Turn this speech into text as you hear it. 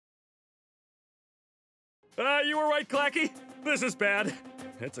You were right, Clacky. This is bad.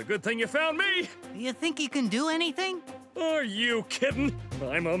 It's a good thing you found me. You think you can do anything? Are you kidding?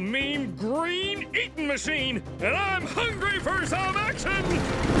 I'm a mean green eating machine, and I'm hungry for some action!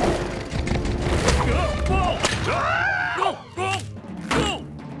 Go!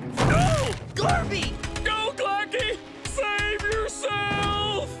 Gorby! Go, Clacky! Save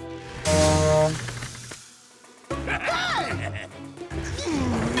yourself!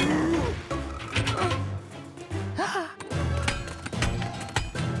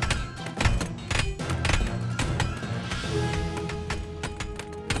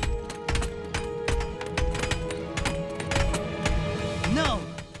 No!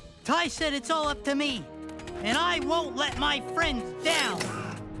 Ty said it's all up to me, and I won't let my friends down!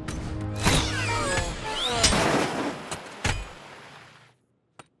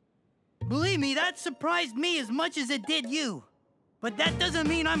 Believe me, that surprised me as much as it did you. But that doesn't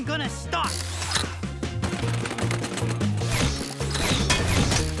mean I'm gonna stop.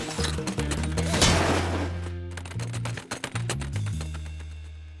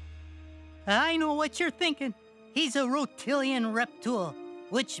 I know what you're thinking. He's a Rotilian reptool,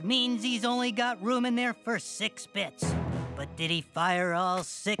 which means he's only got room in there for 6 bits. But did he fire all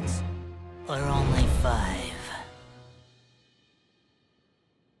 6, or only 5?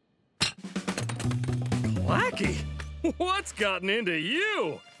 Clacky, what's gotten into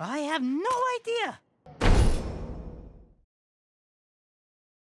you? I have no idea.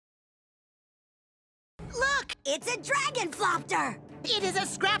 Look, it's a dragonflopter. It is a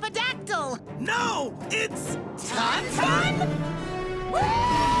scrapadactyl. No, it's... Tauntaun?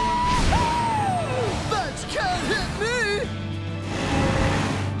 That can't hit me!